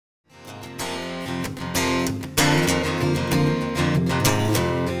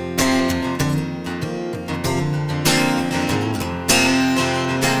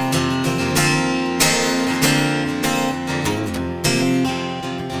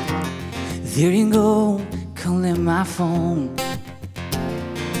There you go, calling my phone.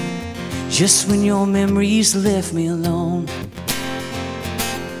 Just when your memories left me alone.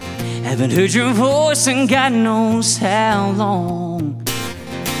 Haven't heard your voice in God knows how long.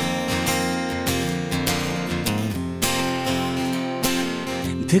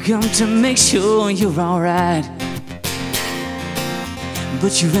 Pick up to make sure you're alright,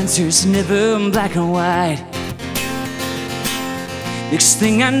 but your answer's never black and white. Next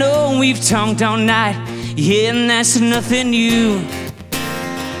thing I know, we've talked all night. Yeah, and that's nothing new.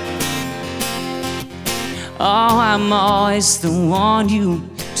 Oh, I'm always the one you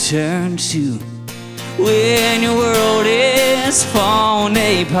turn to when your world is falling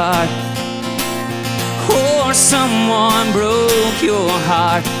apart, or someone broke your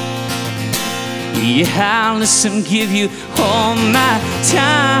heart. Yeah, I'll listen, give you all my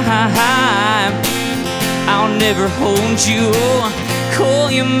time. I'll never hold you or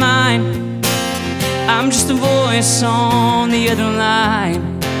call you mine. I'm just a voice on the other line.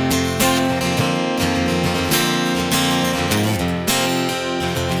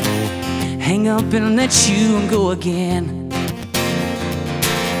 Hang up and let you go again.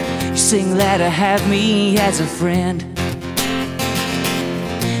 You sing glad to have me as a friend.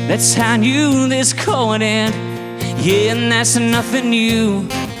 That's how I knew this call would end. Yeah, and that's nothing new.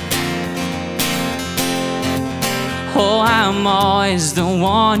 Oh, I'm always the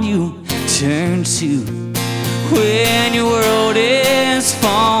one you turn to when your world is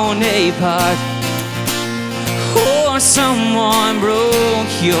falling apart, or someone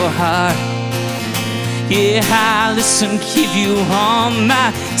broke your heart. Yeah, I'll listen, give you all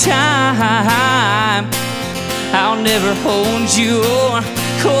my time. I'll never hold you or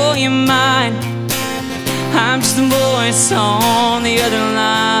call you mine. I'm just a voice on the other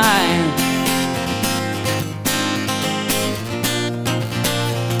line.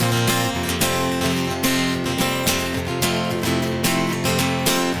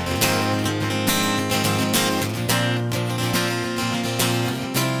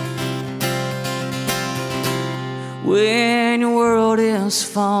 When your world is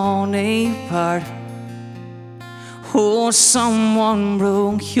falling apart, or someone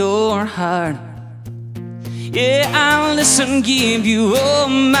broke your heart, yeah, I'll listen, give you all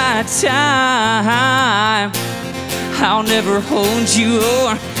my time. I'll never hold you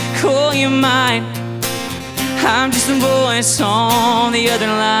or call you mine. I'm just a voice on the other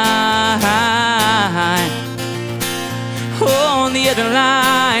line. On the other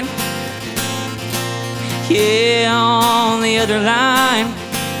line. Yeah, on the other line.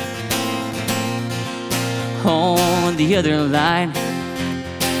 On the other line.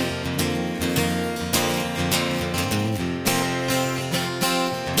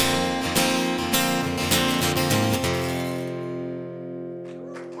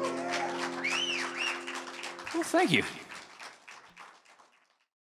 Well, thank you.